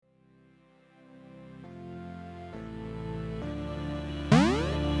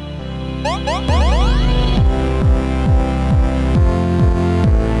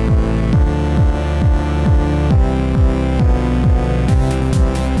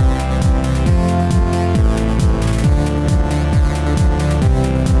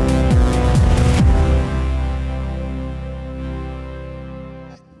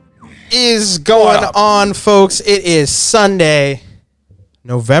going on, folks? It is Sunday,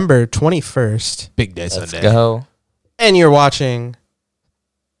 November 21st. Big day Let's Sunday. go. And you're watching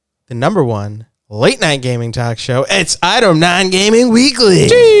the number one late night gaming talk show. It's Item 9 Gaming Weekly.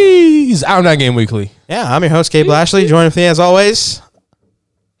 Jeez. Item 9 Game Weekly. Yeah, I'm your host, Gabe Lashley. Joining with me as always,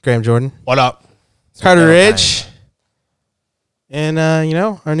 Graham Jordan, What up? Carter Ridge, and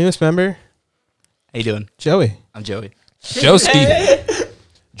our newest member, How you doing? Joey. I'm Joey. Joski.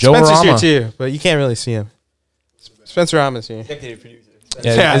 Joe Spencer's here Rama. too, but you can't really see him. Spencer Rama's here. Executive producer.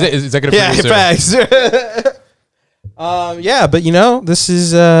 Yeah, is executive producer. facts. But this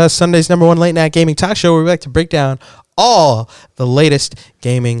is Sunday's number one late night gaming talk show where we like to break down all the latest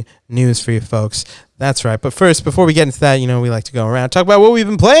gaming news for you folks. That's right. But first, before we get into that, we like to go around talk about what we've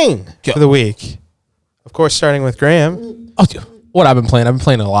been playing for the week. Of course, starting with Graham. Oh, what I've been playing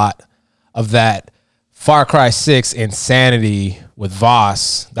a lot of that Far Cry 6 Insanity with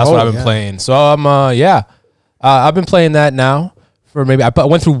Voss. That's what I've been playing. So I've been playing that now for maybe I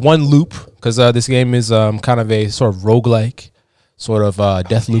went through one loop because this game is kind of a sort of roguelike, sort of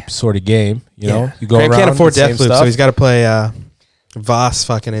death loop sort of game. You know, you go Graham around. can't afford the same Deathloop, stuff. so he's got to play Voss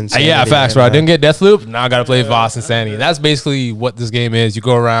fucking Insanity. Yeah, facts, bro. I didn't get Deathloop. Now I got to play Voss Insanity. That's basically what this game is. You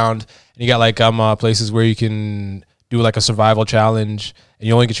go around and you got like places where you can do like a survival challenge, and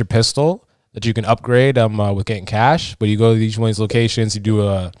you only get your pistol that you can upgrade with getting cash. But you go to each one of these locations, you do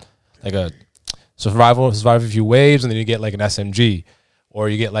a survive a few waves, and then you get like an SMG, or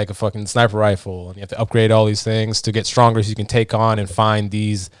you get like a fucking sniper rifle, and you have to upgrade all these things to get stronger so you can take on and find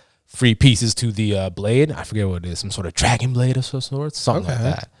these free pieces to the blade. I forget what it is, some sort of dragon blade of some sort, something like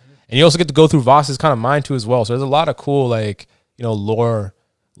that. And you also get to go through Voss's kind of mind too as well. So there's a lot of cool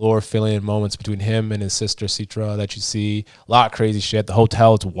lore filling moments between him and his sister Citra that you see. A lot of crazy shit. The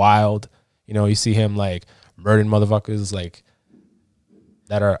hotel is wild. You see him like murdering motherfuckers like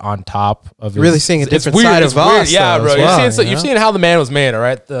that are on top of You're really seeing a different weird. side It's of Voss. weird. Yeah, though, bro. as well, You're seeing how the man was made, all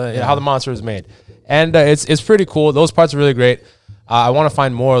right? How the monster was made. And it's pretty cool. Those parts are really great. I want to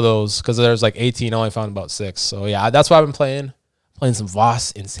find more of those because there's like 18. I only found about 6. So yeah, that's what I've been playing. Playing some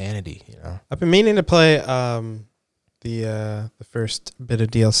Voss Insanity. I've been meaning to play the first bit of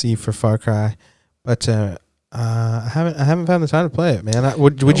DLC for Far Cry, but I haven't found the time to play it, man.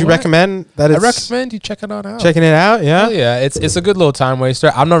 Would you recommend that? I recommend you check it out. Checking it out. Yeah, yeah. It's a good little time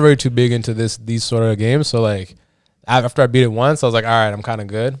waster. I'm not really too big into these sort of games, so like after I beat it once, I was like, all right, I'm kind of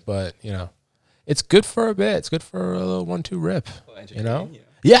good, but it's good for a bit. It's good for a little 1-2 rip.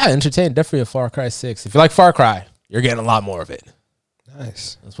 Yeah, entertain. Definitely a Far Cry 6. If you like Far Cry, you're getting a lot more of it.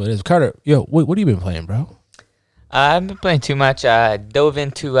 Nice. That's what it is. Carter, what have you been playing, bro? I haven't been playing too much. I dove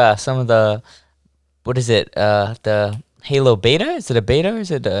into some of the, what is it? The Halo beta? Is it a beta or is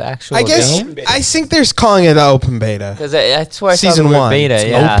it an actual I guess game? I think they're calling it the open beta. Because that's where I Season saw the word 1. beta. It's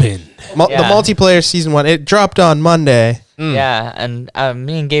Yeah. Open. The multiplayer season 1. It dropped on Monday. Yeah, and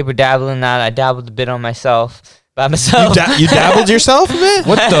me and Gabe were dabbling in that. I dabbled a bit on myself. By myself. You dabbled yourself a bit?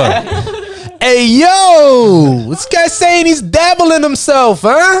 What the? Hey, yo! This guy's saying he's dabbling himself,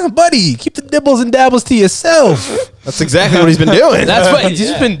 huh? Buddy, keep the dibbles and dabbles to yourself. That's exactly what he's been doing. That's what he's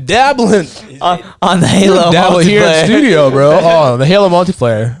just been dabbling. on the Halo Dabble here in multiplayer. studio, bro. Oh, the Halo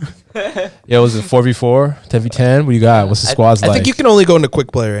multiplayer. Yeah, was it 4v4, 10v10? What do you got? What's the squads I like? think you can only go into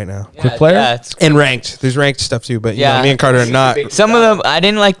quick play right now. Quick player? Yeah, it's And ranked. There's ranked stuff too, but Yeah. me and Carter are not. some of them we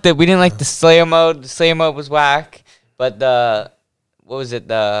didn't like the Slayer mode. The Slayer mode was whack, but what was it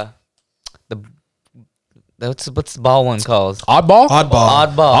what's the ball one called? Oddball?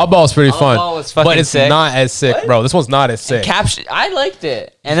 Oddball. Oddball. Oddball's pretty fun. Oddball was fucking but it's sick. not as sick, bro. This one's not as sick. Capture. I liked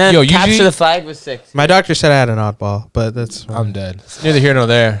it, and then Yo, capture usually- the flag was sick. My doctor said I had an oddball, but that's. I'm dead. It's neither here nor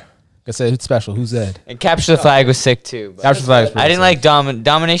there. I said, who's special? Who's dead? And capture the flag was sick too. but Capture the flag is pretty I didn't sick. like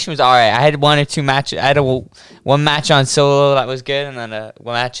domination was alright. I had 1 or 2 matches. I had one match on solo that was good, and then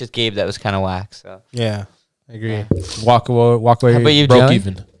one match with Gabe that was kind of whack. So Yeah, I agree. Walk away. How about you, broke John?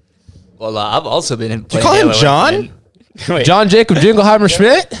 even. Well, I've also been playing call him Halo John? and- Wait, John Jacob Jingleheimer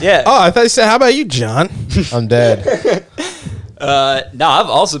Schmidt? yeah. Oh, I thought you said, how about you, John? I'm dead. No, I've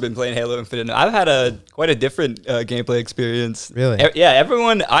also been playing Halo Infinite. I've had quite a different gameplay experience. Really? Yeah,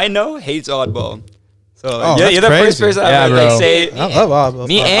 everyone I know hates Oddball. So Oh, yeah, that's you're the first crazy. person I've Yeah, heard bro. like say. I love oddball.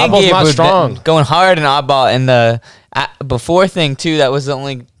 me and Oddball's Gabe not was strong. going hard in oddball, and the before thing too. That was the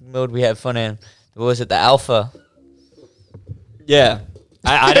only mode we had fun in. What was it? The alpha. Yeah,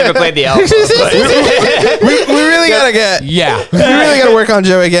 I never played the alpha. But we really gotta get. Yeah. We really gotta work on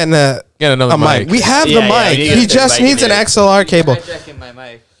Joey getting a Get another mic. mic. We have Yeah, the yeah, mic. we He need to just mic needs an here. XLR cable. Hijacking my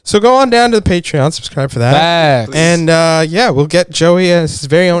mic. So go on down to the Patreon, subscribe for that. Facts. And we'll get Joey his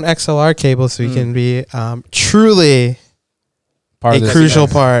very own XLR cable so he can be truly part of a this. crucial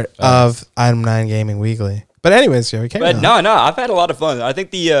part of Item 9 Gaming Weekly. But anyways, Joey, carry But on. no, I've had a lot of fun. I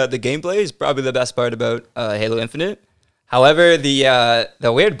think the gameplay is probably the best part about Halo Infinite. However, the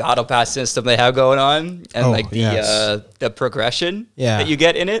weird battle pass system they have going on and the progression that you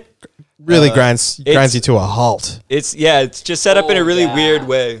get in it really grinds you to a halt. It's just set up in a really weird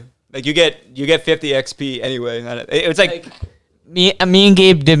way. Like you get 50 XP anyway. It's like Me and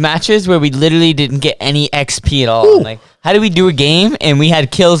Gabe did matches where we literally didn't get any XP at all. I'm like, how do we do a game and we had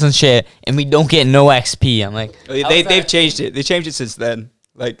kills and shit and we don't get no XP? I'm like, they've changed it. They changed it since then.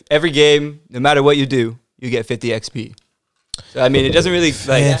 Like every game, no matter what you do, you get 50 XP. So I mean, it doesn't really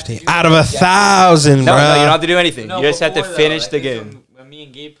like 50 out of 1,000, bro. No, you don't have to do anything. You just have to finish the game. When me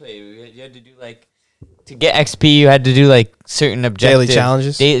and Gabe played, you had to do like to get XP. You had to do like certain objectives, Daily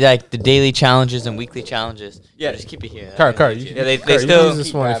challenges? like the daily challenges and weekly challenges. Yeah. Just keep it here. Car, they you still can use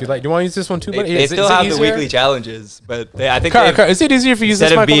this one if you like. Do you want to use this one too? They still have the weekly challenges, but I think Car, is it easier if you use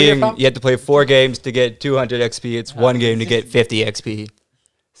this instead of mic over here, being pal? you have to play 4 games to get 200 XP, it's one game to get 50 XP.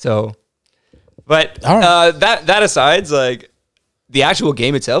 So, but All right. that aside, like the actual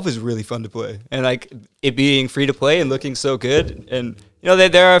game itself is really fun to play, and like it being free to play and looking so good, and you know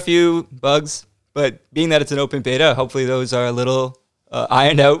there are a few bugs, but being that it's an open beta, hopefully those are a little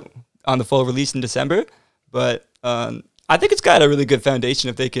ironed out on the full release in December. But I think it's got a really good foundation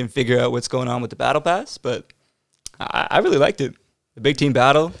if they can figure out what's going on with the battle pass. But I really liked it. The big team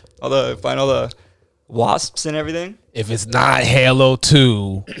battle, find all the wasps and everything. If it's not Halo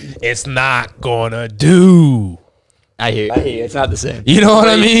 2, it's not gonna do. I hear you. It's not the same. You know what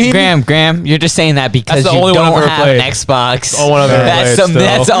I mean? Graham, you're just saying that because That's the you only one I've don't ever have played. an Xbox. the only one I've ever played still.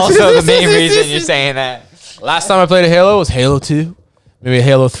 That's also the main reason you're saying that. Last time I played a Halo was Halo 2, maybe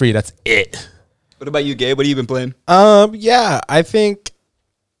Halo 3. That's it. What about you, Gabe? What have you been playing? Yeah, I think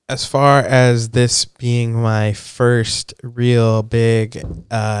as far as this being my first real big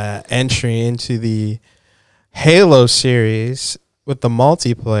entry into the Halo series with the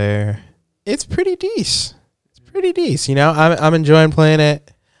multiplayer, it's pretty decent. Pretty decent, you know. I'm enjoying playing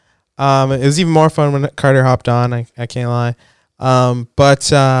it. It was even more fun when Carter hopped on. I can't lie. But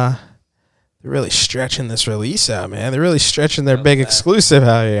they're really stretching this release out, man. They're really stretching their big exclusive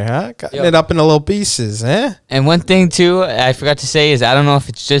out here, huh? Cutting it up into little pieces, eh? And one thing too, I forgot to say is I don't know if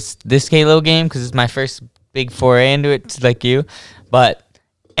it's just this Halo game because it's my first big foray into it, like you, but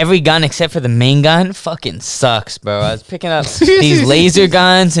every gun except for the main gun fucking sucks, bro. I was picking up these laser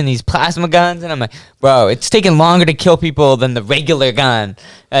guns and these plasma guns, and I'm like, bro, it's taking longer to kill people than the regular gun.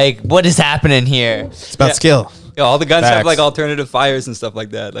 Like, what is happening here? It's about skill. Yeah, all the guns have Facts. like alternative fires and stuff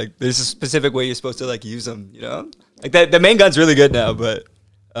like that. Like there's a specific way you're supposed to like use them. You know, like the main gun's really good now, but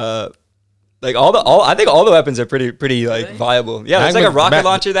like I think all the weapons are pretty like viable. Yeah, there's like a rocket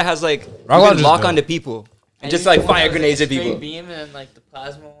launcher that has like you can launcher's lock dope. onto people and just like fire grenades at people. Beam and like the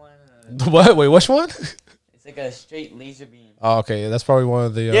plasma one. What? Wait, which one? It's like a straight laser beam. Oh, okay. That's probably one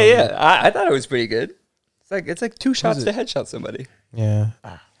of the. Yeah. I thought it was pretty good. It's like 2 shots to headshot somebody. Yeah.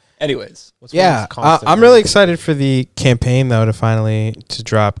 Anyways, Yeah, I'm really excited for the campaign though to finally to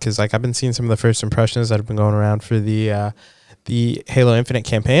drop because like I've been seeing some of the first impressions that have been going around for the Halo Infinite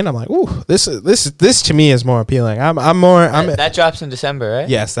campaign. I'm like, ooh, this to me is more appealing. That drops in December, right?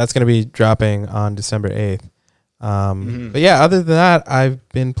 Yes, that's going to be dropping on December 8th. But yeah, other than that, I've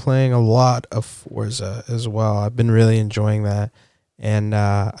been playing a lot of Forza as well. I've been really enjoying that, and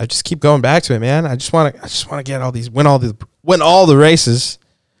I just keep going back to it, man. I just want to get all these win all the races.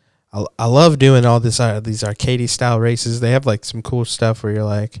 I love doing all these arcade style races. They have like some cool stuff where you're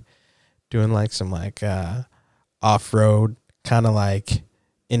like doing like some like off road kind of like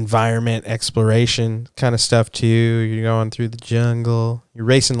environment exploration kind of stuff too. You're going through the jungle. You're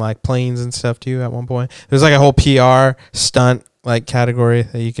racing like planes and stuff too. At one point, there's like a whole PR stunt like category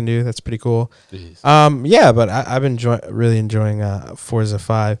that you can do. That's pretty cool. Yeah, but I've been really enjoying Forza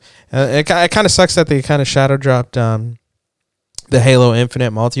 5. It kind of sucks that they kind of shadow dropped the Halo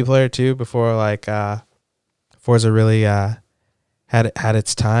Infinite multiplayer too before like Forza really had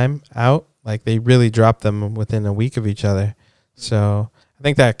its time out. Like they really dropped them within a week of each other. So I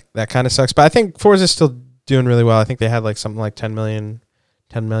think that kind of sucks. But I think Forza's still doing really well. I think they had like something like 10 million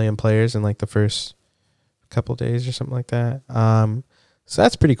players in like the first couple days or something like that. So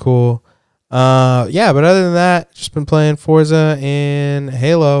that's pretty cool. Yeah, but other than that, just been playing Forza and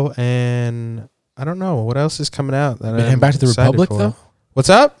Halo, and I don't know what else is coming out. That Heading back to the excited Republic for. though. What's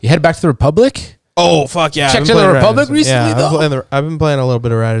up? You head back to the Republic? Oh fuck yeah! Checked I've been in the playing Republic Riders. recently, Yeah, though? I've been playing a little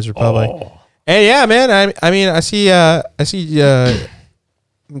bit of Riders Republic. Oh. And yeah, man. I mean, I see. I'm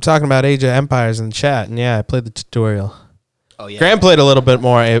talking about Age of Empires in the chat, and yeah, I played the tutorial. oh yeah, Graham played a little bit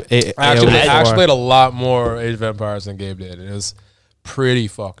more. I actually played a lot more Age of Empires than Gabe did. It was pretty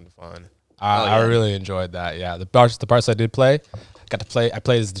fucking fun. I really enjoyed that. Yeah, the parts I did play, I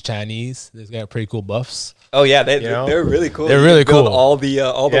played as the Chinese. They got pretty cool buffs. Oh yeah, they're really cool. They're You really can build cool. all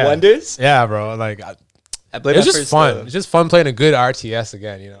the wonders. Yeah, bro. Like I played it was my just first, fun. It's just fun playing a good RTS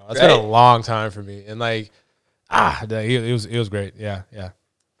again. You know, it's been a Right. long time for me, and like it was great. Yeah.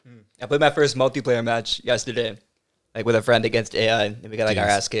 I played my first multiplayer match yesterday, like with a friend against AI, and we got like our Jeez.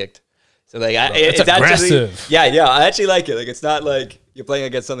 ass kicked. So like, It's actually, aggressive. yeah, I actually like it. Like, it's not like you're playing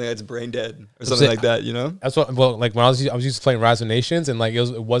against something that's brain dead or something like that. You know? That's what. Well, like when I was used to playing Rise of Nations, and like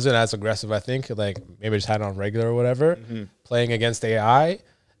it wasn't as aggressive. I think like maybe I just had it on regular or whatever, playing against AI.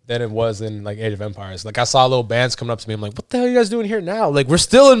 Than it was in like Age of Empires. Like I saw little bands coming up to me. I'm like, what the hell are you guys doing here now? Like we're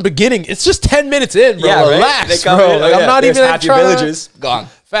still in the beginning. It's just 10 minutes in, bro. Yeah, right? Relax, They come bro. in, Like I'm not there's even half your trying to- villages gone.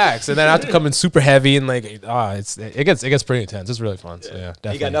 Facts, and then I have to come in super heavy and like it gets pretty intense. It's really fun. So yeah,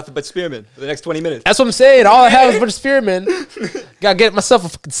 definitely. You got nothing but spearmen for the next 20 minutes. That's what I'm saying. All I have is a bunch of spearmen. Gotta get myself a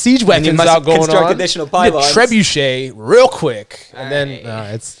fucking siege weapons must out going construct on. additional Get a pylons. trebuchet real quick, and then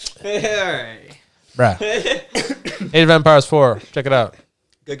it's Alright. bruh. Age of Empires 4. Check it out.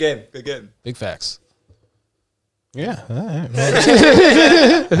 Good game. Good game. Big facts. Yeah. All right.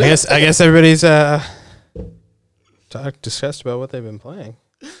 Well, I guess everybody's discussed about what they've been playing.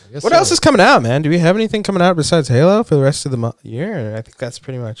 What else is coming out, man? Do we have anything coming out besides Halo for the rest of the year? I think that's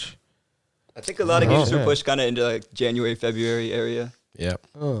pretty much. I think a lot of games Oh, were yeah. pushed kind of into like January, February area. Yep.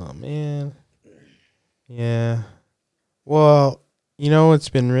 Oh man. Yeah. Well, you know it's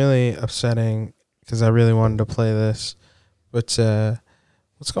been really upsetting because I really wanted to play this, but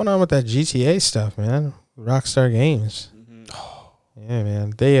what's going on with that GTA stuff, man? Rockstar Games. Yeah,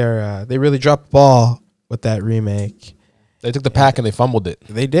 man. They really dropped the ball with that remake. They took the pack and they fumbled it.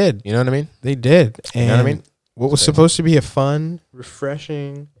 They did. You know what I mean? They did. And You know what I mean? what was supposed to be a fun,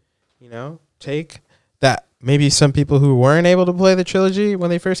 refreshing, take that maybe some people who weren't able to play the trilogy when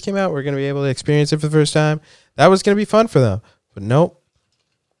they first came out were going to be able to experience it for the first time. That was going to be fun for them. But nope.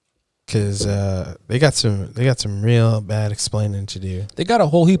 Because they got some real bad explaining to do. They got a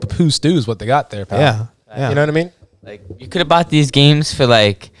whole heap of poo stews. What they got there, pal. Yeah. You know what I mean? Like you could have bought these games for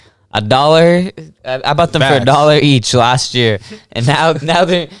like $1. I bought them Facts. for $1 each last year, and now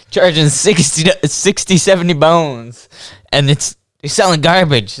they're charging 60, 70 bones, and they're selling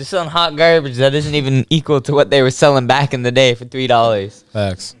garbage. They're selling hot garbage that isn't even equal to what they were selling back in the day for $3.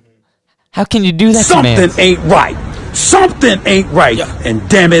 Facts. How can you do that to me? Something ain't right. Something ain't right. And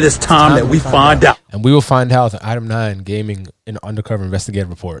damn it, it's time that we find out. And we will find out the Item 9 Gaming and Undercover Investigative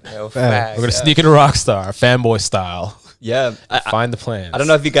Report. Yo, Facts. We're going to sneak into Rockstar, fanboy style. Yeah. Find the plans. I don't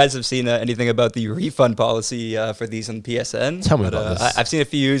know if you guys have seen anything about the refund policy for these on PSN. Tell me but, about this. I've seen a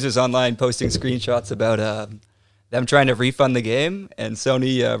few users online posting screenshots about them trying to refund the game and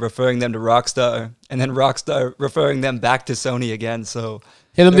Sony referring them to Rockstar and then Rockstar referring them back to Sony again. So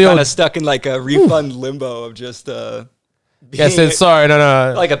Hit them they're the kind old. of stuck in like a refund limbo of just Guys being said, sorry,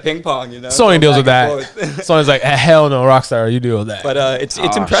 no. like a ping pong, Sony going deals with back that. and forth. Sony's like, hell no, Rockstar, you deal with that. But it's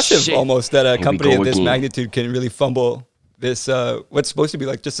impressive shit. almost that a we company go of this again. magnitude can really fumble this what's supposed to be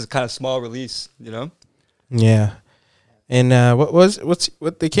like just a kind of small release, Yeah. And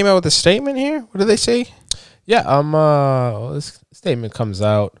what they came out with a statement here? What did they say? Yeah, this statement comes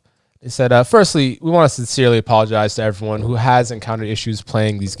out. They said, firstly, we want to sincerely apologize to everyone who has encountered issues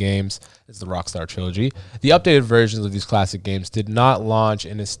playing these games. It's the Rockstar trilogy. The updated versions of these classic games did not launch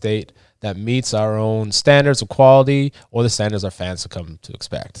in a state that meets our own standards of quality or the standards our fans have come to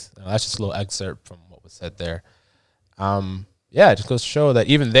expect. Now, that's just a little excerpt from what was said there. Yeah, it just goes to show that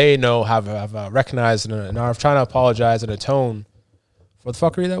even they have recognized and are trying to apologize and atone for the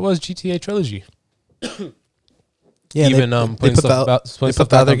fuckery that was GTA trilogy. Yeah, Even, they putting put stuff the, about- they putting put stuff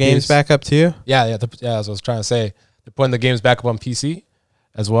the back other on games PS. back up too. Yeah, as I was trying to say. They're putting the games back up on PC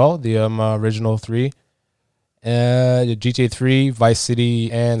as well, the original 3. The GTA 3, Vice City,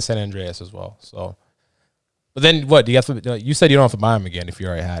 and San Andreas as well. So, but then what? Do you have to? You said you don't have to buy them again if you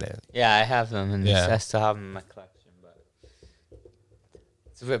already had it. Yeah, I have them, and Yeah. I still have them in my collection, but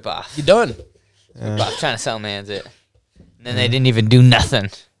it's a rip off. You done? I'm trying to sell man's it, and then they didn't even do nothing.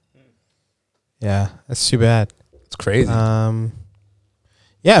 Yeah, that's too bad. It's crazy.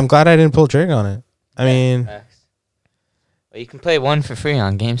 Yeah, I'm glad I didn't pull trigger on it. I mean, Facts. Well, you can play one for free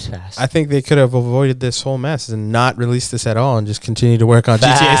on Games Pass. I think they could have avoided this whole mess and not released this at all and just continue to work on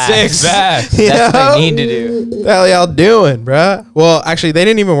Facts. GTA 6. Facts. You That's what know? they need to do. What the hell y'all doing, bruh? Well, actually, they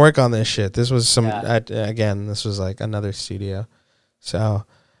didn't even work on this shit. This was some, Yeah. again, this was like another studio. So,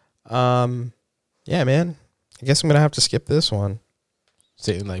 yeah, man. I guess I'm going to have to skip this one.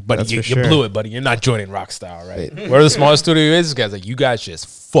 Saying like, buddy, That's you for sure. blew it, buddy. You're not joining Rockstar, right? Where the smallest studio is, this guy's like, you guys just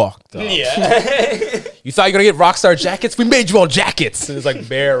fucked up. you thought you were gonna get Rockstar jackets? We made you all jackets. And it's like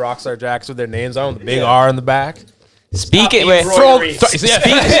bare Rockstar jackets with their names on, with the big R in the back. Speaking Speaking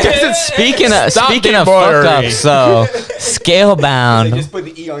speaking of Stop fuck the ups, so Scalebound, Just put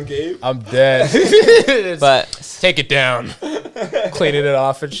the E on Gabe. I'm dead. but Take it down. Cleaning it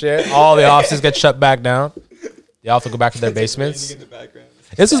off and shit. All the offices get shut back down. The office will go back to their basements. In the background.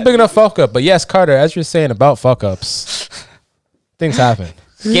 This is big enough fuck up. But yes, Carter, as you're saying about fuck ups, things happen.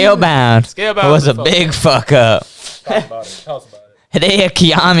 Scalebound Scalebound was was a a big fuck up. Talk about it. Tell us about it. Hideo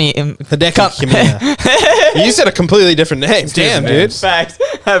Kiyami. Hideki Kamiya. You said a completely different name. Damn, dude. Facts.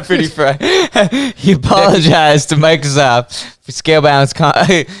 I'm pretty fried. He apologized to Microsoft for Scalebound's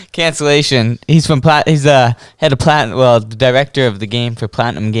cancellation. He's from he's head of Platinum. Well, the director of the game for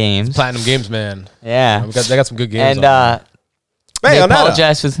Platinum Games. Platinum Games, man. Yeah. They got some good games. And on they Bayonetta.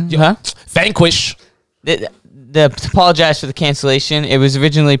 apologized for huh? Vanquish. The apologize for the cancellation. It was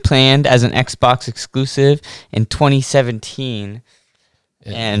originally planned as an Xbox exclusive in 2017,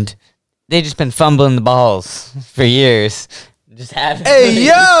 and they just been fumbling the balls for years. Just haven't. Hey,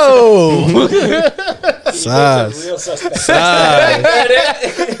 yo! Sus. Real suspect.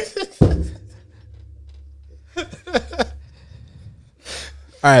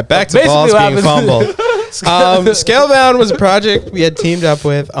 All right, back to Basically balls what being happened- fumbled. Scalebound was a project we had teamed up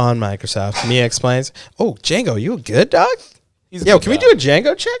with on Microsoft. Mia explains. Oh, Django, you good, dog? He's a Yo, good can we guy. do a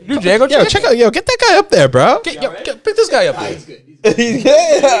Django check? Do Django Yo, check? check out. Yo, get that guy up there, bro. Pick this guy up there.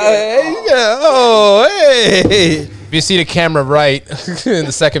 Oh, hey. If you see the camera right in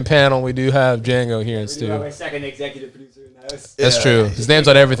the second panel, we do have Django here in We do have Stu. our second executive producer in the house. That's true. His name's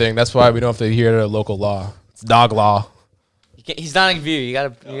on everything. That's why we don't have to adhere to local law. It's dog law. He's not in view. You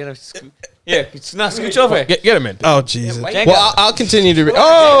gotta. Here, scooch over. Get him in. Oh, Jesus. Django. Well, I'll continue to.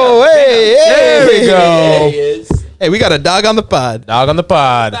 Oh, hey, hey. There we go. He is. Hey, we got a dog on the pod. Dog on the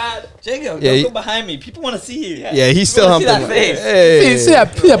pod. Django, Yeah, don't go behind me. People want to see you. Yeah, he's still wanna see humping. that face. Hey. See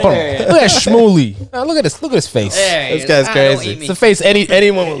that? Look at Shmooly. Look at this. Look at his face. This guy's crazy. It's a face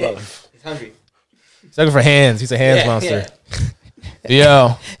anyone would love. He's hungry. He's looking for hands. He's a hands monster.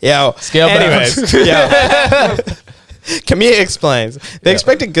 Yo, Yo. scale Anyways, yo. Camilla explains. They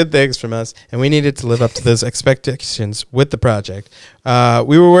expected good things from us, and we needed to live up to those expectations with the project.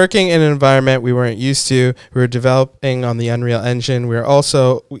 We were working in an environment we weren't used to. We were developing on the Unreal Engine. We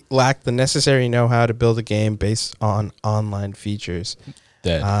lacked the necessary know-how to build a game based on online features.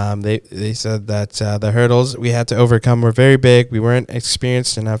 Dead. They said that the hurdles we had to overcome were very big. We weren't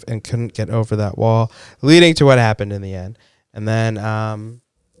experienced enough and couldn't get over that wall, leading to what happened in the end. And then,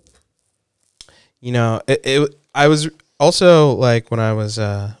 I was also like when I was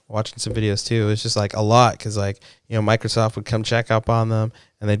watching some videos too, it was just like a lot because Microsoft would come check up on them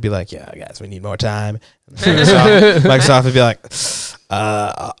and they'd be like, yeah, guys, we need more time. And Microsoft would be like,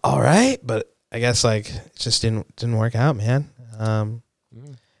 all right, but I guess like it just didn't work out, man.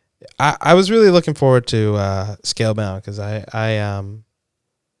 I was really looking forward to Scalebound because I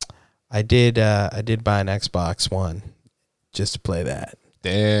did buy an Xbox One just to play that.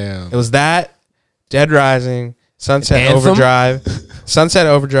 Damn. It was that, Dead Rising, Sunset Anthem? Overdrive, Sunset,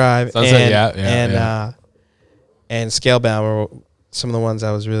 and Scalebound were some of the ones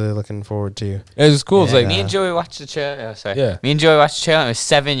I was really looking forward to. It was cool. It's Yeah. like Me and Joey watched the trailer. Oh, sorry. Yeah. Me and Joey watched the trailer. It was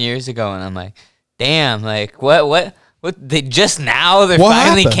 7 years ago, and I'm like, damn, like what? They just now they're What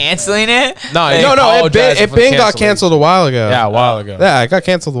finally happened? canceling it. No, Like, no, It got canceled a while ago. Yeah, a while ago. Yeah, it got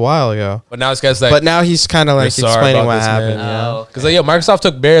canceled a while ago. But now this guy's like, But now he's kind of like sorry explaining about what this, happened. man. Yeah. Oh, because Microsoft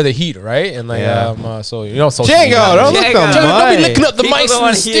took Bear the heat, right? And like, Yeah. so social Django, media. don't look Django. the Don't be mic. licking up the people mice don't and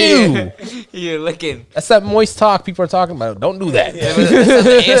wanna stew. hear you licking. That's that moist talk people are talking about. Don't do that. That's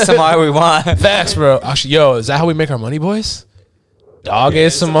the ASMR we want. Facts, bro. Actually, yo, is that how we make our money, boys? Dog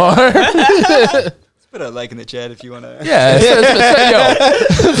ASMR. Put a like in the chat if you want to. Yeah, yo,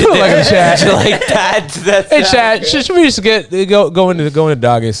 put a like in the chat. Did you like that? That's Hey, chat, should we just go into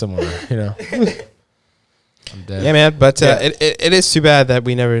dog ASMR? You know. I'm dead. Yeah, man. But Yeah. it is too bad that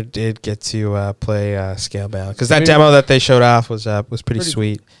we never did get to play Scalebound because that demo that they showed off was pretty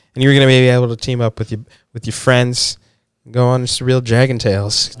sweet, and you were gonna be able to team up with your friends, and go on just a real Dragon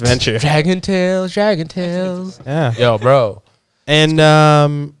Tales adventure. Dragon Tales. Yeah. Yo, bro.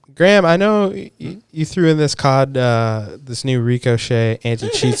 And Graham, I know you threw in this COD, this new Ricochet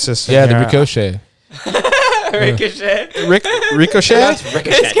anti-cheat system. Yeah, the here. Ricochet. Ricochet. Ricochet?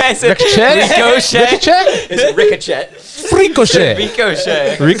 This guy said Ricochet? Ricochet. Ricochet? It's Ricochet.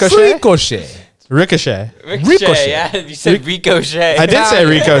 Ricochet. Ricochet. Ricochet? Ricochet. Ricochet. Ricochet. Yeah, you said Ricochet. I did say Italian.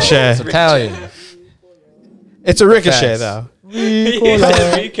 Ricochet. It's Italian. It's a ricochet, Facts. though.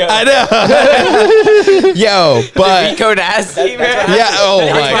 Rico. I know. Yo, but Rico nasty, bro. yeah. Oh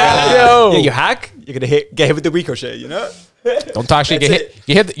my god. Yo. Yeah, you hack, you're gonna get hit with the ricochet. You know. Don't talk shit.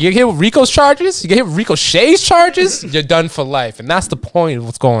 That's You hit with Rico's charges. You get hit with Ricochet's charges. You're done for life, and that's the point of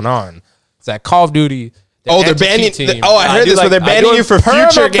what's going on. It's that Call of Duty. the Oh, they're anti-cheat banning. team. Oh, I heard do this. Where like- they're I banning do you for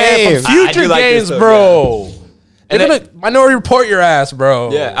Perma future ban games. from future I do like games, this, though, bro. They're And gonna minority report your ass,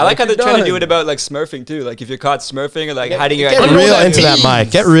 bro. Yeah, I like how they're you're trying to done. do it about like smurfing too. Like if you're caught smurfing or like hiding your Get Get real that into that tease.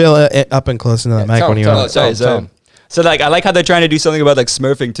 mic. Get real up and close into that mic tell when him, you. tell are. him. sorry, Tell him. So like I like how they're trying to do something about like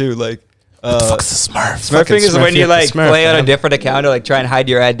smurfing too. Like Fuck's a Smurf. smurfing is Smurf, when you yeah, like Smurf, play on a man. different account or like try and hide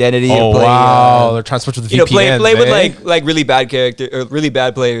your identity. Oh and play, wow, they're trying to switch with the you know, VPN. play with like really bad character or really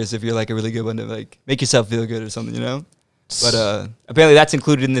bad players if you're like a really good one to like make yourself feel good or something, you know. But apparently that's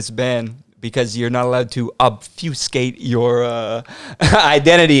included in this ban because you're not allowed to obfuscate your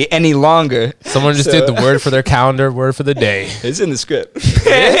identity any longer. Someone just So- did the word for their calendar, word for the day. It's in the script.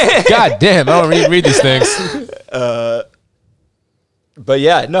 God damn, I don't read these things. But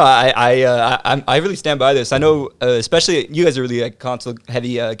yeah, no, I really stand by this. I know, especially you guys are really like console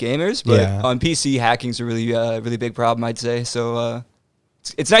heavy gamers, but Yeah. on PC hacking's a really really big problem, I'd say. So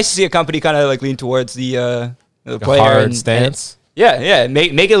it's nice to see a company kind of like lean towards the A player hard and- stance. yeah,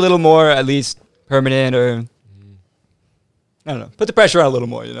 make it a little more at least permanent or. I don't know. Put the pressure on a little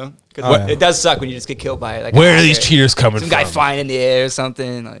more, you know. 'Cause Oh, yeah. it does suck when you just get killed by like. a Where are these hacker. cheaters coming Some from? guy flying in the air or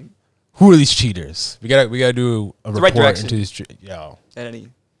something like. Who are these cheaters? We gotta do a the report right direction. into these. Yo, At any.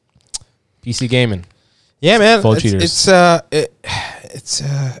 PC gaming. Yeah, man. Full It's cheaters.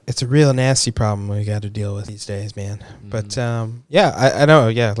 it's a real nasty problem we got to deal with these days, man. But yeah, I know.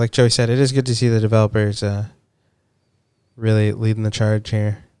 Yeah, like Joey said, it is good to see the developers really leading the charge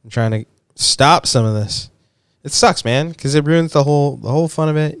here and trying to stop some of this. It sucks, man, because it ruins the whole fun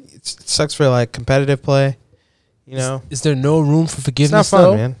of it. It sucks for like competitive play. You know, Is there no room for forgiveness? not fun,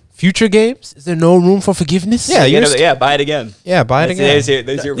 though? man. Future games? Is there no room for forgiveness? Yeah, You you're know, yeah, buy it again. yeah, buy it There's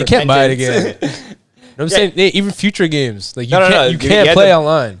again. your You can't buy it repentance. again. I'm saying even future games, like you No, no, can't no, you you can't have play to-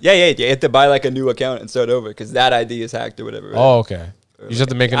 online. Yeah, you have to buy like a new account and start over because that ID is hacked or whatever. right? Oh, okay. You just have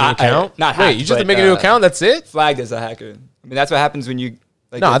to make a new account. not Wait, hacked, you just have to but, make a new account. That's it. Flagged as a hacker. I mean, that's what happens when you.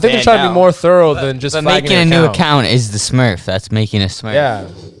 Like, No, get I think they're banned trying to now. be more thorough than just But flagging making a an new account is the Smurf. That's making a Smurf. Yeah.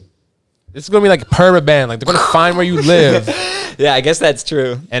 This is gonna be like permaban. Like they're gonna find where you live, Yeah, I guess that's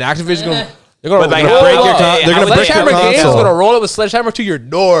true. and Activision gonna they're gonna But, like, roll break up. your con- they're gonna break your Sledgehammer Games is console. gonna roll up a sledgehammer to your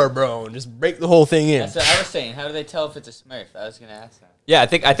door, bro, and just break the whole thing in. That's what I was saying. How do they tell if it's a Smurf? I was gonna ask that. Yeah,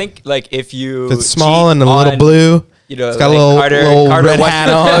 I think like if you. If it's small cheat and a little on, blue. You know, It's got like a little, Carter red Washington- hat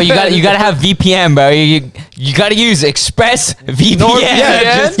on. Oh, you gotta have VPN, bro. You gotta use Express VPN.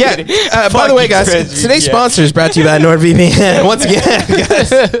 Yeah, yeah. By the way, guys, Express today's VPN. sponsor is brought to you by NordVPN. Once again,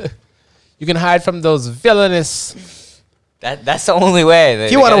 guys, You can hide from those villainous That's the only way.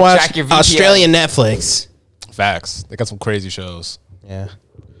 if you want to watch Australian Netflix, facts. They got some crazy shows. yeah,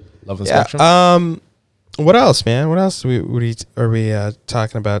 Love and yeah. Spectrum. What else, man? What else are we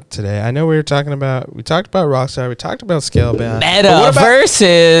talking about today? I know we talked about Rockstar. We talked about Scalebound. But Meta what about-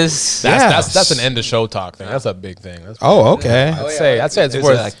 versus. That's an end of show talk thing. That's a big thing. That's Oh, okay. I'd say it's There's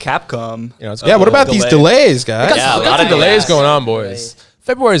worth. Capcom. You know, it's Yeah. What about these delays, guys? Yeah, we a got lot some of delays delays. going on, boys.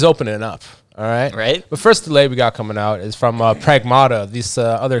 February's opening up. All right. Right. The first delay we got coming out is from Pragmata, this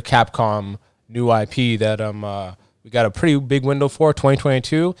other Capcom new IP that we got a pretty big window for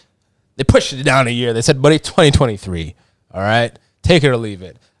 2022. They pushed it down a year. They said, buddy, 2023. All right. Take it or leave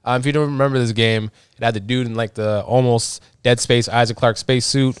it. If you don't remember this game, it had the dude in like the almost Dead Space Isaac Clarke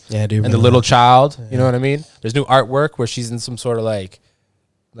spacesuit. Yeah, I do And the remember little that. child. You know what I mean? There's new artwork where she's in some sort of like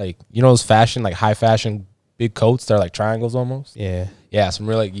you know those fashion, like high fashion big coats. They're like triangles almost. Yeah. Yeah, some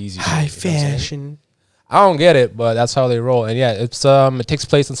real like easy. High shit, you know what I'm saying? fashion. I don't get it, but that's how they roll. And yeah, it's it takes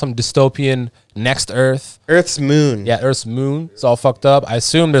place in some dystopian next Earth. Earth's moon. Yeah, Earth's moon. It's all fucked up. I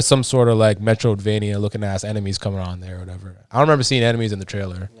assume there's some sort of like Metroidvania looking ass enemies coming on there or whatever. I don't remember seeing enemies in the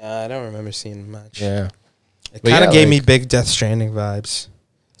trailer. I don't remember seeing much. Yeah, It But kind of yeah, gave me like- big Death Stranding vibes.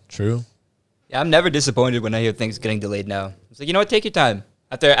 true. Yeah, I'm never disappointed when I hear things getting delayed now. It's like, you know what, take your time.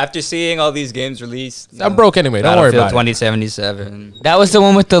 After seeing all these games released. I'm broke anyway. Don't worry Battlefield about it. 2077. That was the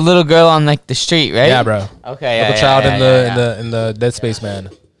one with the little girl on like the street, right? Yeah, bro. Okay. Yeah, Little yeah, child yeah, in yeah, yeah. the Dead Space man.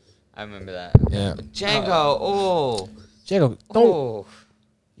 I remember that. Yeah. Django. Oh. Jacob, don't. Oh.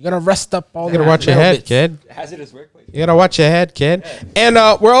 You gotta rest up all. You gotta watch your head, kid. Hazardous workplace. You gotta watch your head, kid. And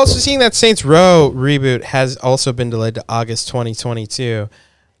we're also seeing that Saints Row reboot has also been delayed to August 2022,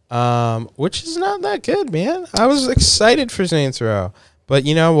 which is not that good, man. I was excited for Saints Row, but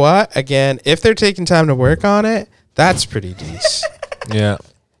you know what? Again, if they're taking time to work on it, that's pretty decent. Yeah.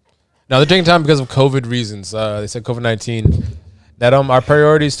 Now they're taking time because of COVID reasons. They said COVID-19 that our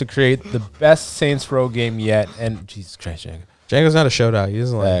priority is to create the best Saints Row game yet. And Jesus Christ, Django. Django's not a show dog. He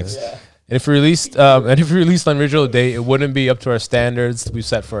doesn't like Facts. this. And if we released on original date, it wouldn't be up to our standards we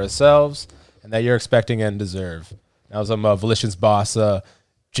set for ourselves and that you're expecting and deserve. That was Volition's boss,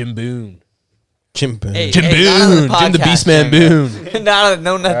 Jim Boone. Jim Boone. Hey, Jim not on Boone, Jim the podcast, Beastman Django. Boone.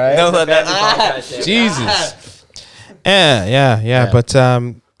 No. Jesus. Yeah. But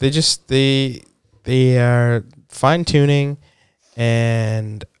they are fine tuning,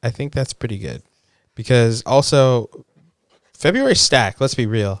 and I think that's pretty good because also February stack. Let's be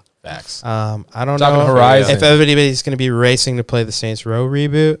real. Facts. I don't Talking know Horizon. if everybody's going to be racing to play the Saints Row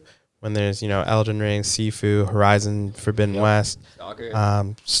reboot when there's Elden Ring, Sifu, Horizon Forbidden West,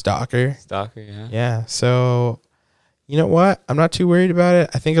 Stalker. Yeah. Yeah. So, you know what? I'm not too worried about it.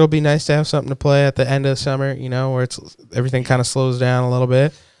 I think it'll be nice to have something to play at the end of summer, where everything kind of slows down a little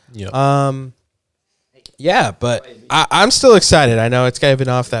bit. Yeah. Yeah, but I'm still excited. I know it's given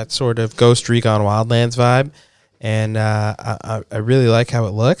off that sort of Ghost Recon Wildlands vibe, and I really like how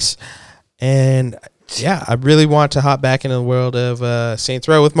it looks. And yeah, I really want to hop back into the world of Saints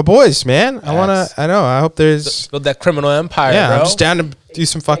Row with my boys, man. Yes. I hope there's Build that criminal empire, yeah. bro. I'm just down to do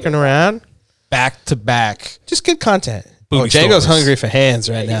some fucking around. Back to back. Just good content. Booby Django's stores. hungry for hands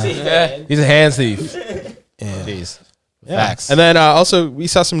right now. He's a hand thief. Yeah. Jeez. Yeah. Facts. And then also we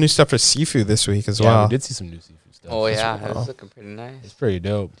saw some new stuff for Sifu this week as yeah, well. we did see some new seafood stuff. Oh yeah, that was looking pretty nice. It's pretty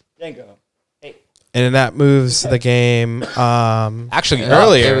dope. Django. And then that moves the game Actually,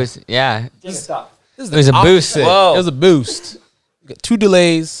 It was Stop. It was a boost. Whoa. It was a boost. We got 2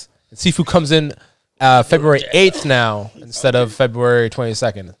 delays. And Sifu comes in February 8th now instead of February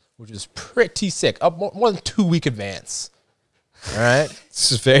 22nd, which is pretty sick. Up more than 2 week advance. All right.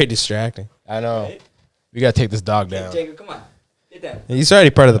 This is very distracting. I know. We gotta take this dog down. Django, come on. Get down. He's already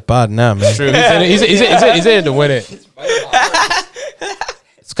part of the pod now, man. True. He's in it to win it.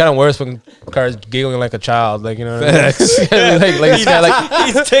 It's kind of worse when Car's giggling like a child, like what I mean? like this guy, like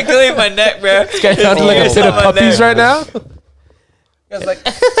He's tickling my neck, bro. this guy sounds like a set of puppies right now. Guys like,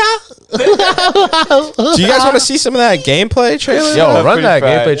 Do you guys want to see some of that gameplay trailer? yo, run pretty that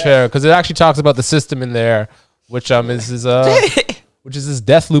fried. gameplay trailer because it actually talks about the system in there, which is this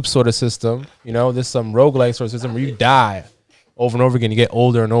death loop sort of system. This roguelike sort of system where you die over and over again. You get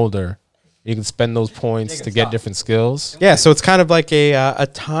older and older. You can spend those points to get different skills. Yeah, so it's kind of like a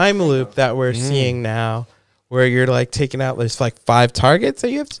time loop that we're seeing now, where you're like taking out. There's like 5 targets that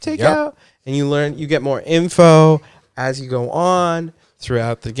you have to take Yep. out, and you get more info as you go on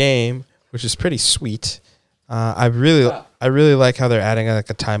throughout the game, which is pretty sweet. I really like how they're adding like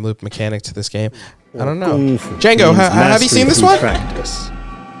a time loop mechanic to this game. I don't know, Django. Have you seen this one? Practice.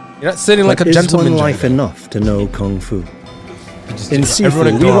 You're not sitting like a Is gentleman. one life Django. enough to know Kung Fu? In everyone Sifu, we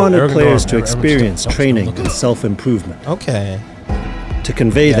ignore- wanted everyone players ignore- to everyone experience stop training looking. and self-improvement. Okay, To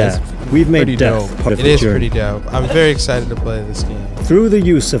convey Yeah, that, it's we've made pretty death dope. part of it the is journey. pretty dope. I'm very excited to play this game. Through the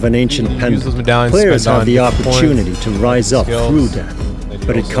use of an ancient You use pendant, those medallions to players spend have on the different opportunity points, to rise up skills. through death, That you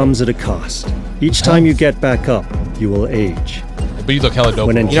but it also- comes at a cost. Each time you get back up, you will age. But you look hella dope.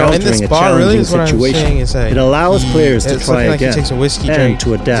 When bro. in encountering this a bar, really, challenging is what I'm saying situation, is that it allows players to it's try looking like again he takes a whiskey and drink, to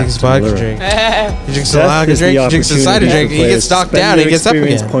he adapt takes a and vodka learn. drink, he drinks a Death lager is the drink, he drinks a cider opportunity drink, for he players gets to knocked spend down, he their gets up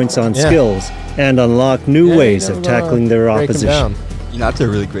experience again. points on Yeah. skills and unlock new ways of tackling their Break 'em opposition. down. That's a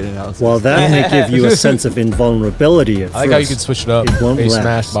really great analysis. While that may give you a sense of invulnerability at I like how you first, can switch it up. it won't Face last.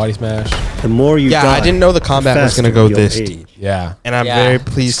 smash, body smash. the more you Yeah, die, I didn't know the combat was going to go faster this you'll deep. age. Yeah. And I'm Yeah, very it's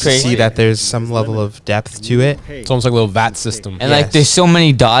pleased to crazy. see that there's some level of depth to it. It's almost like a little VAT system. And Yes. like, there's so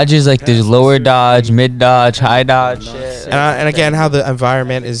many dodges. Like, there's lower dodge, mid dodge, high dodge. Shit. And again, how the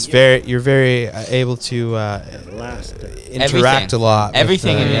environment is you're very able to interact a lot. with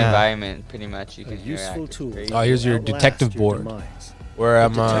Everything in the yeah. environment, pretty much, you can Useful interact. It's tool. crazy. Oh, here's your Outlast detective your board. demise. Where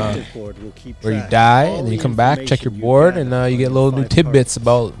I'm Detective board will keep where you track die of all and then you the come back, check your information board, you and gather you get from little the new 5 tidbits targets.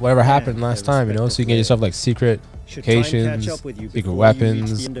 about whatever happened And last their time, so you can get yourself like secret Should time catch locations, up with you secret before you reach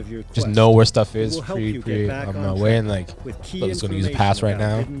weapons, the end of your just quest. know where stuff It is will help pre you get pre back on on my track way, and like with key look, it's gonna use a information pass right about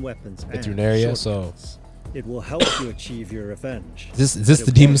now. hidden weapons Get through and an area, so shortcuts. It will help you achieve your revenge. is this but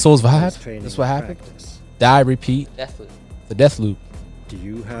the it Demon won't Souls replace vibe? training That's what and happened. practice. Die, repeat, Definitely. the death loop. Do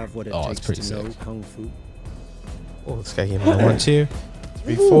you have what it Oh, it's takes pretty to know sick. Kung Fu? Oh, this guy gave me 1, 2,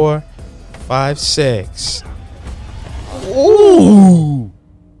 3, 4, 5, 6. Ooh.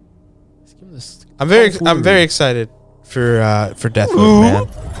 I'm very excited for Deathloop,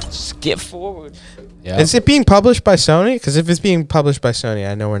 man. Skip forward. Yeah. Is it being published by Sony? Because if it's being published by Sony,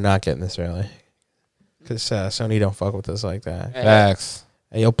 I know we're not getting this early. Because Sony don't fuck with us like that. Facts.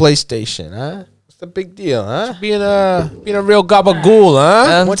 Hey, yo, PlayStation, huh? What's the big deal, huh? Being a real gabagool,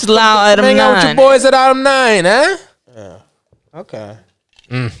 huh? It's loud at Hang out with your boys at Item 9, huh? Okay.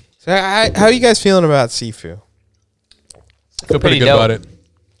 So how are you guys feeling about Sifu? Feel pretty good dope. about it.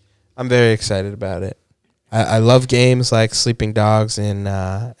 I'm very excited about it. I love games like Sleeping Dogs and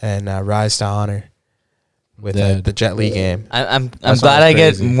Rise to Honor with the Jet Li game. I'm That glad sounds I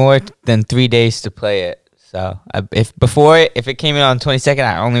get crazy. more than 3 days to play it. So if it came in on 22nd,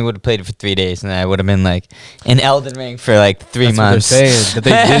 I only would have played it for 3 days, and I would have been like in Elden Ring for like 3 That's months. what they're saying, that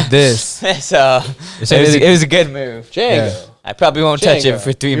they did this. So saying it was a good move. Yeah. I probably won't touch it Django.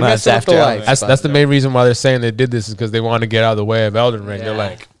 for 3 You're months messing with the after. life. That's the main reason why they're saying they did this is because they want to get out of the way of Elden Ring. They're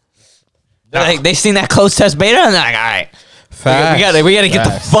like, They seen that closed test beta, and they're like, all right. Facts. We gotta get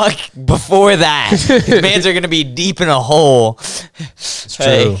the Facts. fuck before that. These bands are gonna be deep in a hole. it's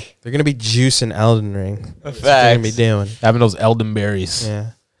true. They're gonna be juicing Elden Ring. That's what they're Facts. gonna be doing. Having those Elden berries.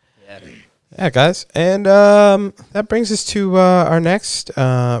 Yeah. Yeah, guys. And that brings us to our next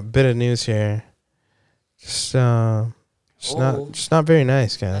bit of news here. Just not very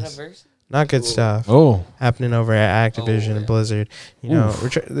nice, guys. Not good stuff Oh, happening over at Activision and Blizzard. You know,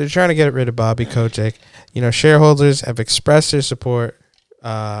 they're trying to get rid of Bobby Kotick. You know, shareholders have expressed their support,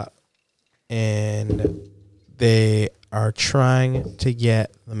 and they are trying to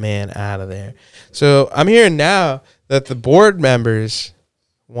get the man out of there. So I'm hearing now that the board members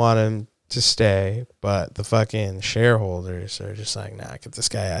want him to stay, but the fucking shareholders are just like, nah, get this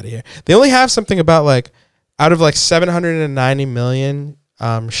guy out of here. They only have something about like out of like 790 million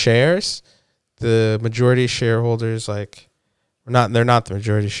shares, the majority shareholders they're not the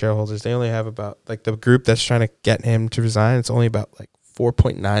majority shareholders. They only have about like the group that's trying to get him to resign. It's only about like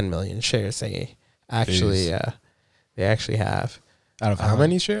 4.9 million shares they actually have. out of how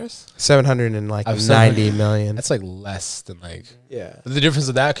many shares? 790 million. That's like less than like. Yeah. The difference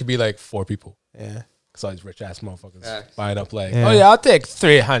of that could be like 4 people. Yeah. Because all these rich ass motherfuckers buy it up like, Yeah. oh yeah, I'll take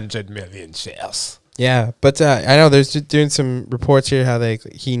 300 million shares. Yeah, but I know there's doing some reports here how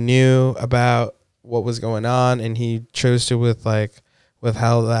he knew about what was going on and he chose to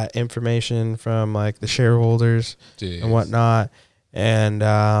withheld that information from like the shareholders Jeez. and whatnot. And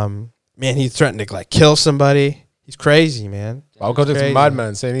man, he threatened to like kill somebody. He's crazy, man. I'll go to Crazy. some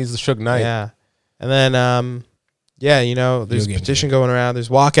madman saying he's the Suge Knight. Yeah, and then you know, there's a Video game petition going around. There's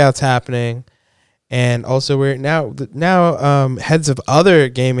walkouts happening. And also, we're now heads of other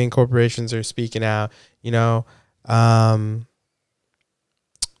gaming corporations are speaking out. You know,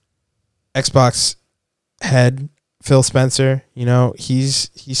 Xbox head Phil Spencer. You know, he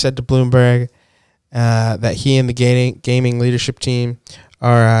said to Bloomberg that he and the gaming leadership team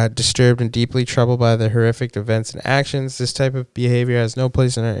are disturbed and deeply troubled by the horrific events and actions. This type of behavior has no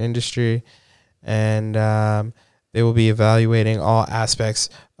place in our industry, and they will be evaluating all aspects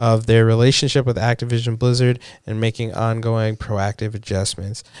of their relationship with Activision Blizzard and making ongoing proactive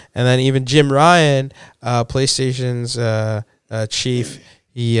adjustments. And then even Jim Ryan, PlayStation's chief,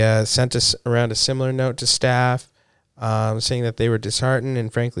 he sent us around a similar note to staff, saying that they were disheartened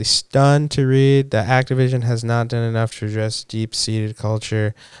and frankly stunned to read that Activision has not done enough to address deep-seated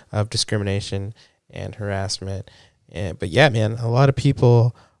culture of discrimination and harassment. But yeah, man, a lot of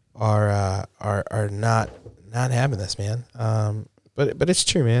people are not having this, man. But it's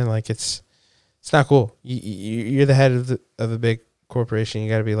true, man. Like it's not cool. You're the head of a big corporation. You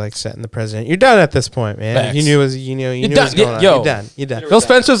got to be like setting the president. You're done at this point, man. Facts. You knew what's going on. Yo. You're done. Phil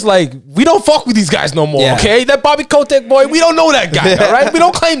Spencer's like, we don't fuck with these guys no more, Yeah. okay? That Bobby Kotick boy, we don't know that guy, all right? We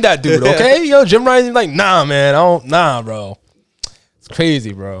don't claim that dude, okay? Yo, Jim Ryan's like, nah, man, bro. It's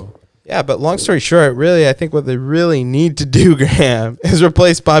crazy, bro. Yeah, but long story short, really, I think what they really need to do, Graham, is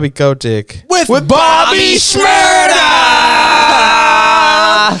replace Bobby Kotick With Bobby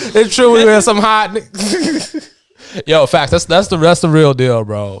Shmurda! It's true, we have some hot Yo, facts, that's the real deal,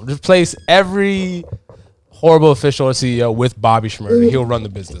 bro. Replace every horrible official or CEO with Bobby Shmurda. He'll run the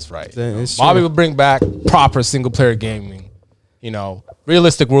business right. It's Bobby true. will bring back proper single player gaming. You know,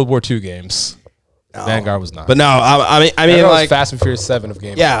 realistic World War II games. Vanguard was not. But no, I mean, Vanguard was like, Fast and Furious 7 of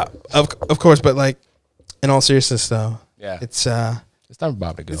gaming. yeah, of course, but like, in all seriousness, though, Yeah. it's It's time for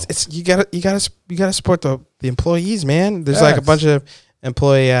Bobby to go. it's you gotta support the employees, man. There's like a Yes. bunch of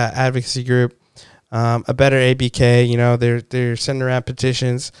employee advocacy group, a better ABK. You know, they're sending around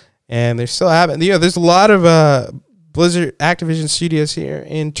petitions, and they're still having. You know, there's a lot of Blizzard Activision studios here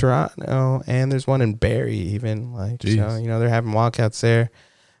in Toronto, and there's one in Barrie even. Like, so, Jeez. you know, they're having walkouts there.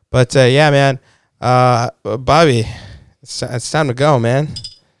 But yeah, man, Bobby, it's time to go, man.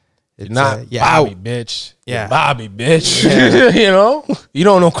 It's Not Bobby, bitch. Yeah. You're Bobby, bitch. You know? You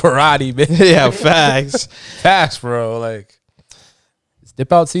don't know karate, bitch. Yeah, facts. Facts, bro. Like, it's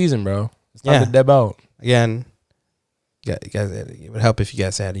dip out season, bro. It's time Yeah. to dip out. Again, You guys, it would help if you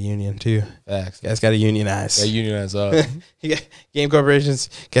guys had a union too. Facts. You guys got to unionize. Yeah, unionize up. Game corporations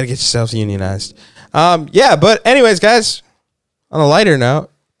got to get yourselves unionized. But anyways, guys, on a lighter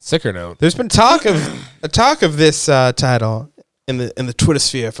note, Sicker note. there's been talk of this title in the Twitter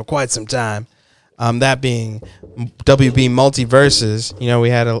sphere for quite some time. That being WB Multiverses. You know, we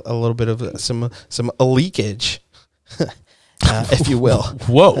had a little bit of some leakage, if you will.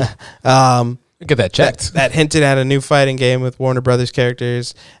 Whoa. Get that checked. That hinted at a new fighting game with Warner Brothers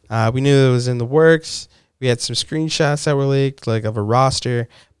characters. We knew it was in the works. We had some screenshots that were leaked, like of a roster.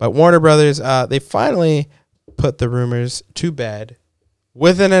 But Warner Brothers, they finally put the rumors to bed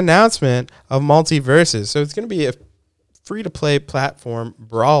with an announcement of Multiverses. So it's going to be a free-to-play platform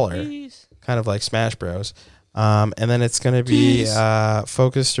brawler, kind of like Smash Bros. And then it's going to be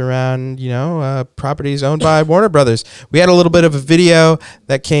focused around, properties owned by Warner Brothers. We had a little bit of a video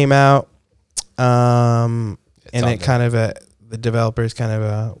that came out. And it kind of the developers kind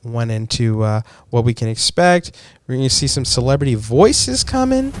of went into what we can expect. We're going to see some celebrity voices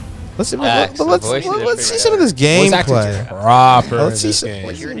coming. Let's see some of this gameplay. Proper. Let's see in some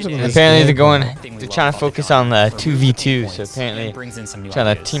this of game. this Apparently gameplay. they're trying to focus on the 2v2, so apparently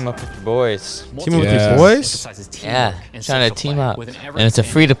trying to team up with the boys. Team up with Yeah. your boys. Yeah, trying to team up. And it's a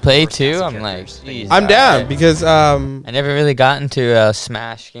free to play too. I'm like, geez, I'm down alright. because I never really got into a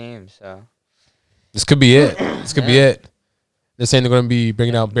Smash game, so. This could be it. This could be it. They're saying they're going to be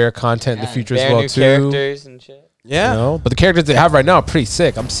bringing out bear content in the future as Bare well new too. characters and shit. yeah. You know? But the characters they have right now are pretty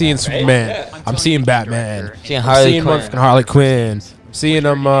sick. I'm seeing Superman. I'm seeing Batman. Seeing I'm Harley seeing Quinn. motherfucking Harley Quinn. I'm seeing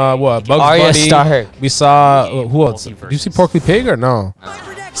them. Bugs Arya Bunny. Stark. We saw who else? Did you see Porky Pig or no?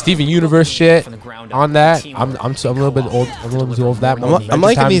 Steven Universe shit on that. I'm a little bit old. I'm a little bit old for that. I'm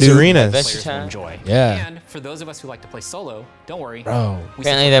liking these arenas. Adventure Time. Enjoy. Yeah. And for those of us who like to play solo, don't worry. Bro. We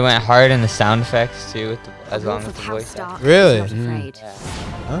Apparently they went hard in the sound effects too, with as long as the voice. Really?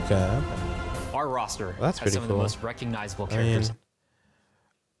 Mm. Okay. Our roster Well, that's has pretty some of cool. the most recognizable I mean, characters.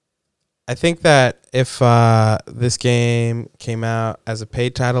 I think that if this game came out as a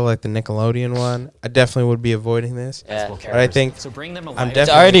paid title like the Nickelodeon one, I definitely would be avoiding this. Yeah. But But I think so bring them I'm alive. It's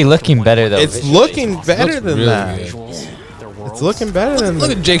definitely- already looking better though. it's visually. looking better Looks than really that. good. Visuals, their It's worlds. looking better than Look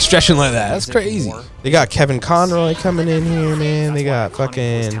that. at Jake stretching like that. That's crazy. They got Kevin Conroy coming in here, man. They got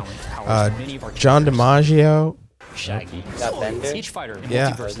fucking John DiMaggio. Shaggy. Got Bender? Each fighter in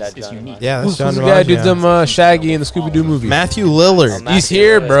Yeah. multiverses is unique. Yeah, that's Who's John the guy who did DiMaggio. them Shaggy in the Scooby Doo movie? Matthew Lillard. Oh, He's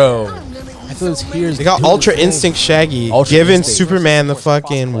here, bro. I feel he's here. They got Ultra Instinct Shaggy Ultra giving Instinct. Superman the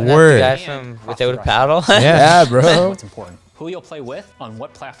fucking That the guy word. from Without a Paddle. Yeah, bro. What's important? Who you'll play with on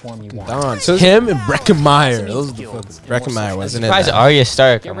what platform you want. Don. So him and Breckenmeyer. Those are the fucking. Breckenmeyer wasn't in Surprised that. Arya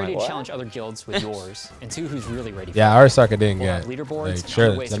Stark. Get I'm ready like, to what? challenge other guilds with yours, and see who's really ready. Yeah, for our sucker didn't We'll get. have leaderboards Like, sure.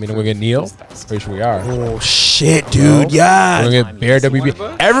 and ways Does that to mean we're prove gonna Neil? who's the best. Pretty sure we are. Oh shit, dude! Yeah. We're gonna get Bear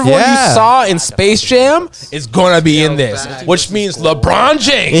WB. Everyone Yeah. you saw in Space Jam is gonna be in this, which means LeBron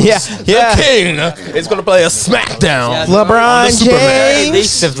James, Yeah, yeah. the King, is gonna play a SmackDown. LeBron At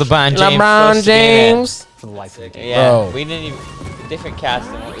least James. of LeBron James. LeBron supposed to be in it. James. For the life of the game. Yeah, Bro. we didn't even different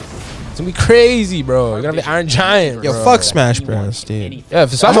casting. It's gonna be crazy, bro. You're gonna be Iron Giant, Yo, bro. fuck Smash Bros, dude. Yeah, if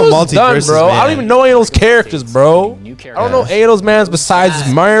Smash I'm a Bros is done, multiverses bro. I don't man. even know any of those characters, bro. I don't know any of those mans besides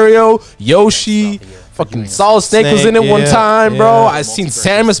Mario, Yoshi, fucking Solid Snake was in it one Snake, time, bro. yeah. I seen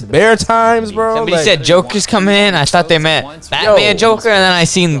Samus Bear times, bro. Somebody Like, said Joker's coming in. I thought they meant Batman Joker, and then I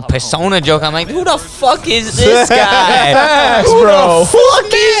seen Persona Joker. I'm like, who the fuck is this guy? Facts, Who bro. the fuck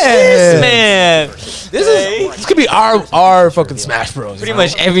is this man? this could be our fucking Smash Bros. Pretty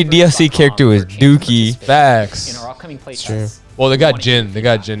much every DLC character was Dookie. In Facts. our upcoming play true. tests, Well, they got Jin. They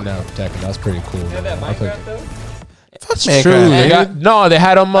got Jin now protecting. That's pretty cool. Fuck It's true. They got they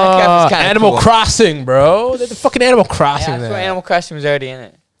had them Minecraft is kinda Animal cool. Crossing, bro. They had the fucking Animal Crossing Yeah, that's why there. Animal Crossing was already in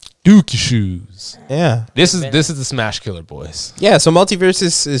it. Dookie shoes. Yeah. This is the Smash Killer, boys. Yeah, so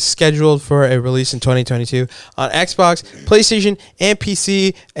Multiverses is scheduled for a release in 2022 on Xbox, PlayStation, and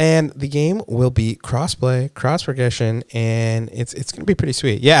PC, and the game will be crossplay, cross progression, and it's gonna be pretty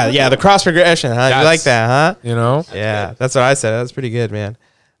sweet. Yeah, the cross progression, huh? You That's- like that, huh? You know, Yeah, that's what I said. That's pretty good, man.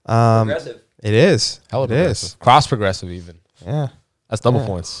 It is. hella It progressive. is. Cross progressive even. Yeah, That's double Yeah.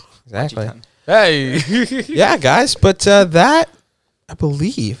 points. exactly. Hey. Yeah, guys, but that I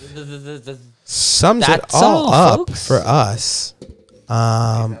believe sums it That's all all, up folks. for us.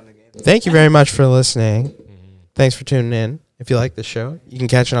 Thank you very much for listening. Thanks for tuning in. If you like the show, you can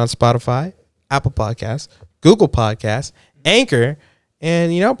catch it on Spotify, Apple Podcasts, Google Podcasts, Anchor,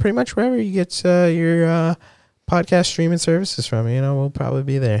 and pretty much wherever you get your podcast streaming services from. We'll probably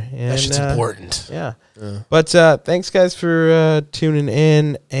be there. And, That shit's important. Yeah. But thanks, guys, for tuning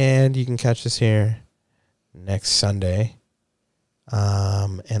in, and you can catch us here next Sunday.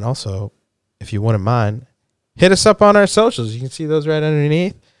 And also, if you wouldn't mind, hit us up on our socials. You can see those right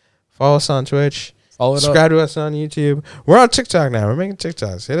underneath. Follow us on Twitch. Subscribe to us on YouTube. We're on TikTok now. We're making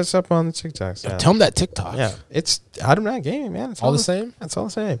TikToks. Hit us up on the TikToks. Yeah. Tell them that TikTok. Yeah, it's Adam Not Gaming, man. It's All the same? It's all the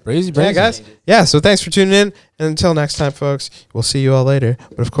same. Brazy. Yeah, guys. Yeah, so thanks for tuning in. And until next time, folks, we'll see you all later.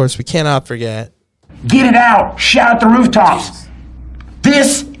 But of course, we cannot forget. Get it out. Shout at the rooftops.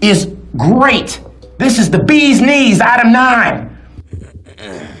 This is great. This is the bee's knees, item 9.